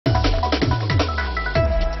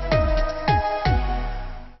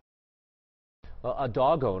A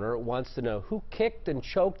dog owner wants to know who kicked and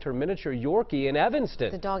choked her miniature Yorkie in Evanston.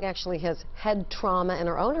 The dog actually has head trauma, and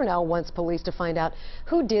her owner now wants police to find out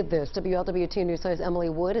who did this. WLWT News Time's Emily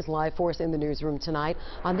Wood is live for us in the newsroom tonight.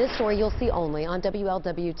 On this story you'll see only on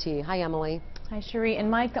WLWT. Hi, Emily. Hi, Cherie and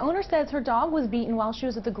Mike. The owner says her dog was beaten while she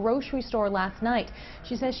was at the grocery store last night.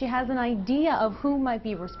 She says she has an idea of who might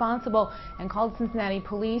be responsible and called Cincinnati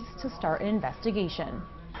police to start an investigation.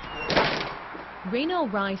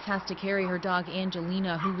 Raynell Rice has to carry her dog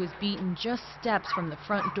Angelina, who was beaten just steps from the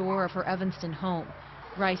front door of her Evanston home.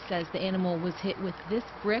 Rice says the animal was hit with this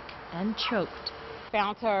brick and choked.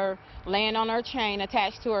 Found her laying on her chain,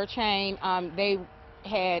 attached to her chain. They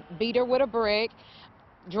had beat her with a brick,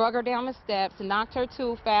 drug her down the steps, knocked her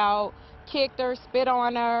tooth out, kicked her, spit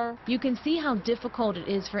on her. You can see how difficult it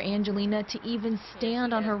is for Angelina to even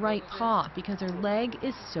stand on her right paw because her leg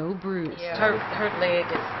is so bruised. Yeah, her leg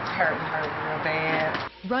is hurting her real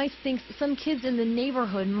bad. Rice thinks some kids in the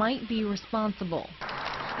neighborhood might be responsible.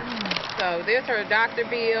 So there's her doctor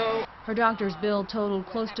bill. Her doctor's bill totaled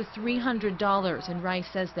close to $300, and Rice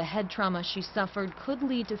says the head trauma she suffered could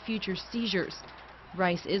lead to future seizures.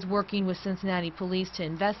 Rice is working with Cincinnati police to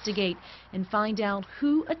investigate and find out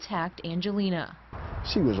who attacked Angelina.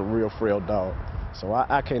 She was a real frail dog, so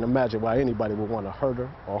I can't imagine why anybody would want to hurt her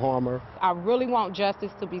or harm her. I really want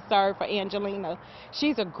justice to be served for Angelina.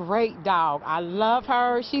 She's a great dog. I love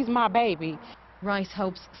her. She's my baby. Rice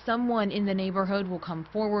hopes someone in the neighborhood will come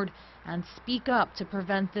forward and speak up to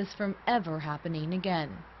prevent this from ever happening again.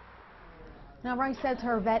 Now, Rice says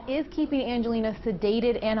her vet is keeping Angelina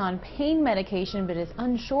sedated and on pain medication, but is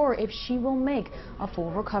unsure if she will make a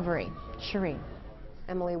full recovery. Cherie.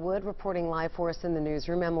 Emily Wood reporting live for us in the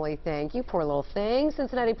newsroom. Emily, thank you. Poor little thing.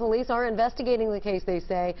 Cincinnati police are investigating the case, they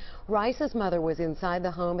say. Rice's mother was inside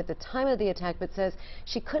the home at the time of the attack, but says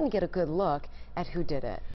she couldn't get a good look at who did it.